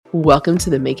Welcome to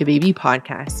the Make a Baby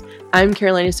podcast. I'm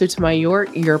Carolina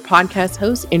Sotomayor, your podcast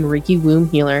host and Reiki womb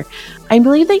healer. I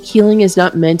believe that healing is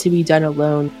not meant to be done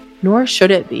alone, nor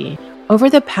should it be. Over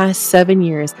the past 7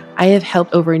 years, I have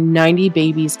helped over 90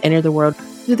 babies enter the world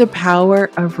through the power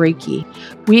of Reiki.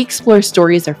 We explore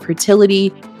stories of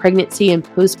fertility, pregnancy, and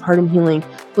postpartum healing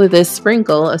with a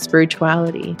sprinkle of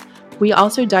spirituality. We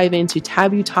also dive into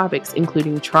taboo topics,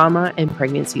 including trauma and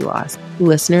pregnancy loss.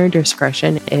 Listener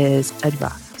discretion is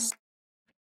advised.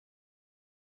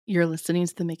 You're listening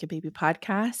to the Make a Baby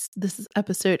podcast. This is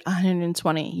episode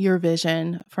 120, Your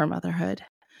Vision for Motherhood.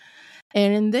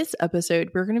 And in this episode,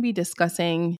 we're going to be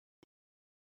discussing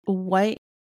what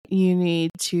you need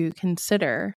to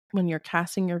consider when you're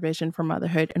casting your vision for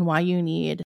motherhood and why you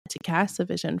need to cast a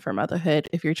vision for motherhood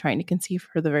if you're trying to conceive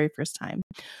for the very first time.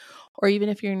 Or even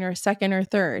if you're in your second or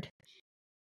third,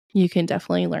 you can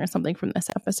definitely learn something from this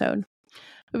episode.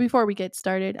 But before we get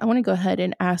started, I want to go ahead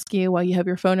and ask you, while you have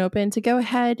your phone open, to go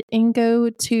ahead and go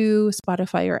to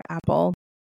Spotify or Apple.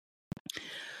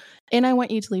 And I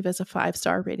want you to leave us a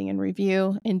 5-star rating and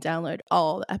review and download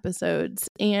all the episodes.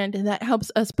 And that helps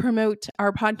us promote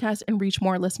our podcast and reach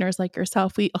more listeners like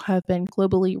yourself. We have been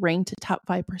globally ranked top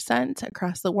 5%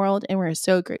 across the world, and we're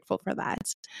so grateful for that.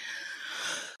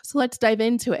 So let's dive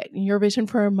into it. Your vision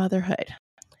for motherhood.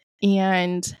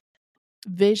 And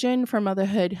vision for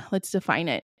motherhood, let's define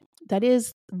it. That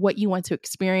is what you want to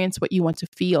experience, what you want to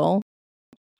feel.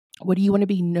 What do you want to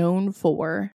be known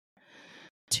for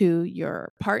to your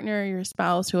partner, your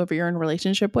spouse, whoever you're in a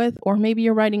relationship with, or maybe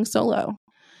you're riding solo.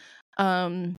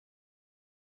 And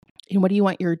what do you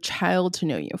want your child to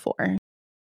know you for?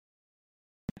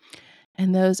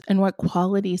 And what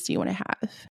qualities do you want to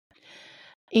have?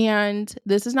 And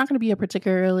this is not going to be a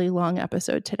particularly long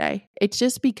episode today. It's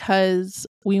just because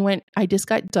I just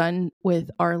got done with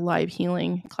our live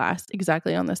healing class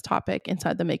exactly on this topic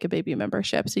inside the Make a Baby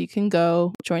membership. So you can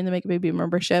go join the Make a Baby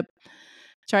membership,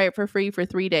 try it for free for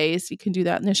 3 days. You can do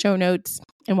that in the show notes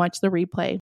and watch the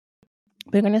replay.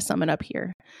 But I'm going to sum it up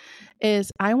here.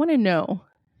 I want to know,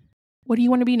 what do you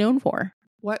want to be known for?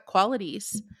 What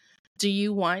qualities do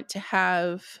you want to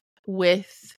have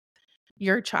with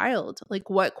your child?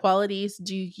 Like, what qualities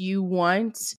do you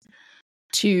want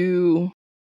to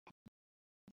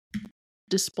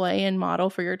display and model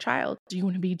for your child? Do you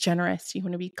want to be generous? Do you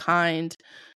want to be kind?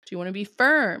 Do you want to be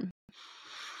firm?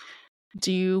 What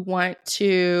do you want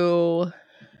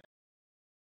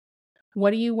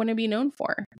to be known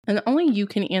for? And only you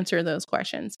can answer those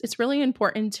questions. It's really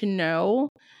important to know,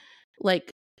 like,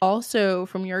 also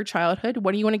from your childhood,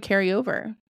 what do you want to carry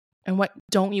over? And what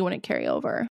don't you want to carry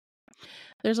over?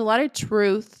 There's a lot of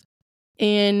truth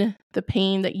in the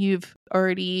pain that you've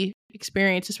already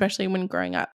experienced, especially when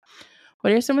growing up.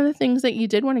 What are some of the things that you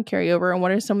did want to carry over? And what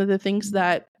are some of the things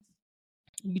that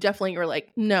you definitely were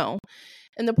like, no?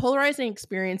 And the polarizing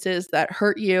experiences that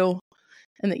hurt you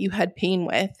and that you had pain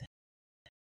with,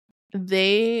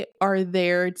 they are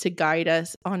there to guide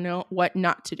us on what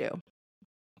not to do.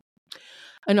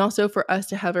 And also for us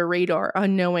to have a radar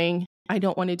on knowing, I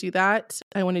don't want to do that.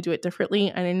 I want to do it differently.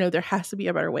 And I know there has to be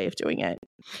a better way of doing it.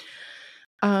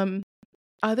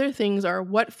 Other things are,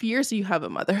 what fears do you have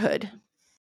of motherhood?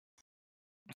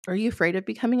 Are you afraid of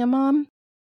becoming a mom?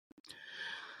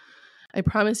 I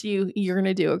promise you, you're going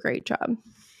to do a great job.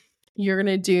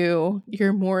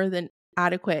 You're more than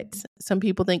adequate. Some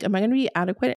people think, am I going to be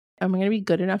adequate? Am I going to be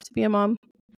good enough to be a mom?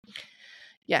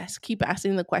 Yes, keep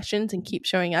asking the questions and keep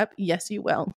showing up. Yes, you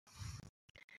will.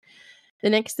 The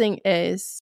next thing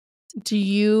is, what do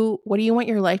you want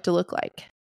your life to look like?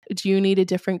 Do you need a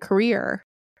different career?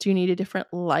 Do you need a different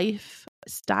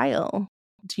lifestyle?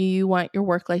 Do you want your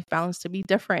work-life balance to be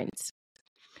different?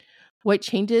 What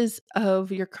changes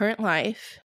of your current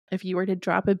life, if you were to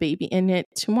drop a baby in it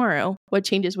tomorrow, what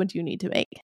changes would you need to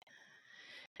make?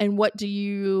 And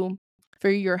for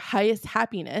your highest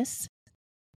happiness,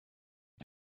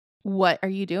 what are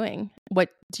you doing? What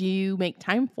do you make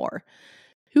time for?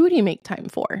 Who do you make time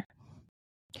for?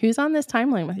 Who's on this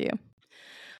timeline with you?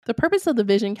 The purpose of the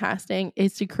vision casting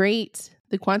is to create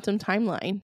the quantum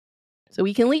timeline so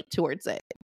we can leap towards it.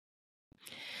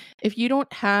 If you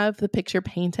don't have the picture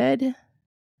painted,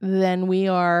 then we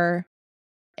are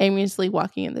aimlessly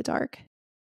walking in the dark.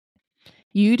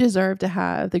 You deserve to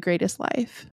have the greatest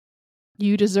life.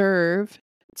 You deserve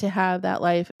to have that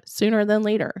life sooner than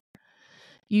later.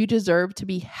 You deserve to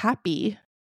be happy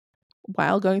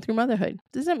while going through motherhood.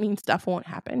 Doesn't mean stuff won't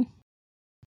happen.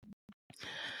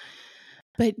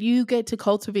 But you get to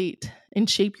cultivate and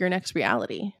shape your next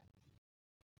reality.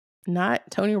 Not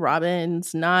Tony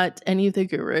Robbins, not any of the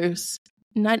gurus,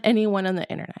 not anyone on the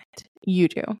internet. You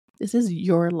do. This is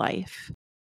your life.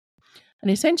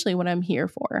 And essentially what I'm here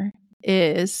for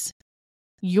is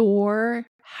your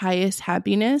highest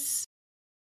happiness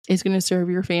is going to serve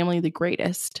your family the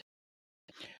greatest.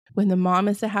 When the mom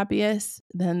is the happiest,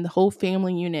 then the whole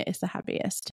family unit is the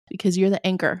happiest because you're the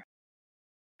anchor.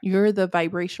 You're the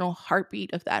vibrational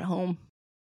heartbeat of that home.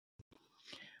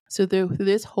 So through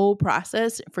this whole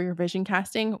process for your vision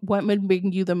casting, what would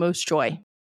bring you the most joy?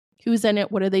 Who's in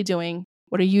it? What are they doing?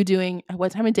 What are you doing? At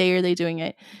what time of day are they doing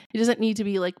it? It doesn't need to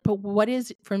be like, but what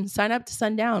is from sun up to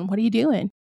sundown? What are you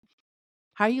doing?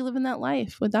 How are you living that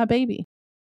life with that baby?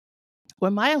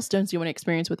 What milestones do you want to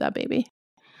experience with that baby?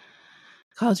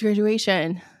 College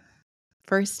graduation,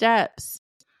 first steps.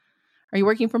 Are you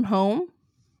working from home?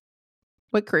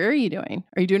 What career are you doing?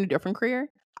 Are you doing a different career?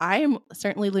 I am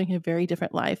certainly living a very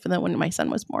different life than when my son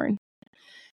was born.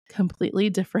 Completely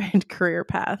different career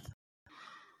path.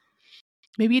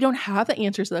 Maybe you don't have the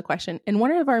answers to the question. And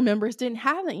one of our members didn't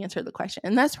have the answer to the question.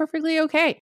 And that's perfectly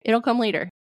okay. It'll come later.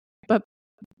 But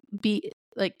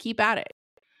keep at it.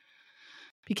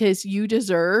 Because you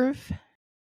deserve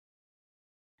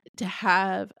to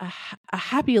have a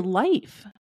happy life.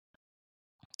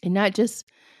 And not just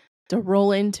to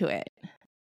roll into it.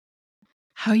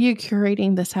 How are you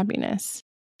curating this happiness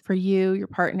for you, your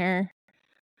partner,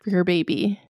 for your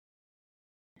baby?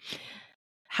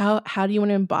 How do you want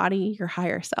to embody your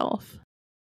higher self?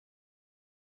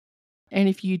 And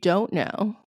if you don't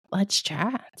know, let's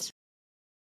chat.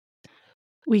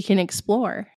 We can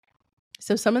explore.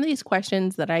 So some of these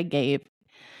questions that I gave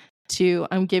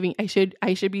I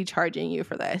should be charging you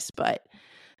for this, but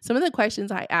some of the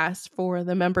questions I asked for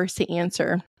the members to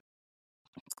answer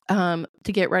to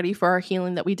get ready for our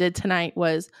healing that we did tonight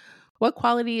was, what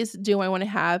qualities do I want to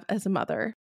have as a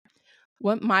mother?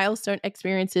 What milestone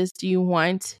experiences do you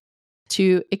want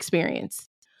to experience?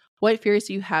 What fears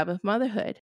do you have of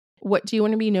motherhood? What do you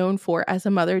want to be known for as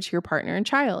a mother to your partner and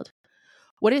child?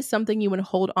 What is something you want to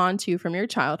hold on to from your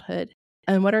childhood?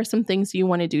 And what are some things you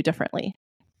want to do differently?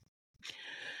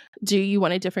 Do you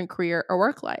want a different career or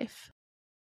work life?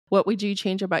 What would you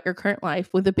change about your current life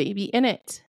with a baby in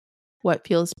it? What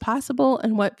feels possible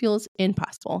and what feels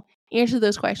impossible? Answer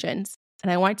those questions.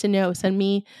 And I want to know, send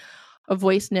me a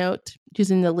voice note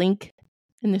using the link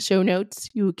in the show notes.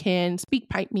 You can speak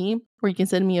pipe me, or you can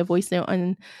send me a voice note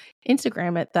on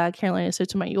Instagram at the Carolina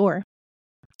Sotomayor.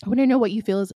 I want to know what you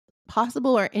feel is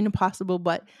possible or impossible,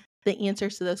 but the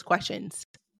answers to those questions.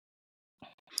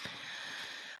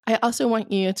 I also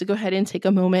want you to go ahead and take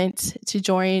a moment to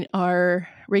join our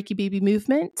Reiki Baby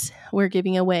movement. We're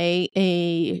giving away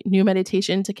a new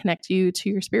meditation to connect you to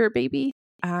your spirit baby.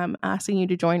 I'm asking you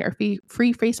to join our free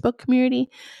Facebook community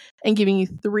and giving you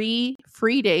 3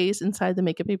 free days inside the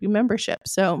Make a Baby membership.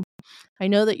 So I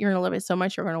know that you're going to love it so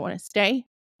much, you're going to want to stay.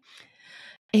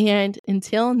 And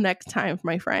until next time,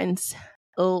 my friends,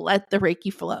 let the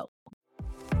Reiki flow.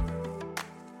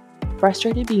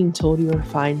 Frustrated being told you are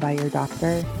fine by your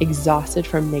doctor, exhausted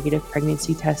from negative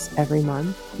pregnancy tests every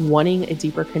month, wanting a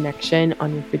deeper connection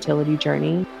on your fertility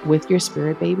journey with your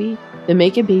spirit baby? The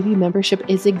Make a Baby membership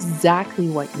is exactly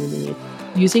what you need.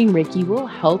 Using Reiki will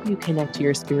help you connect to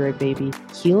your spirit baby,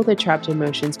 heal the trapped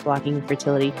emotions blocking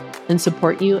fertility, and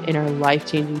support you in our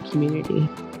life-changing community.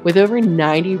 With over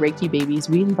 90 Reiki babies,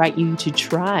 we invite you to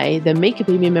try the Make a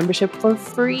Baby membership for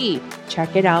free.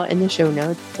 Check it out in the show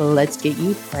notes. Let's get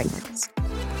you pregnant.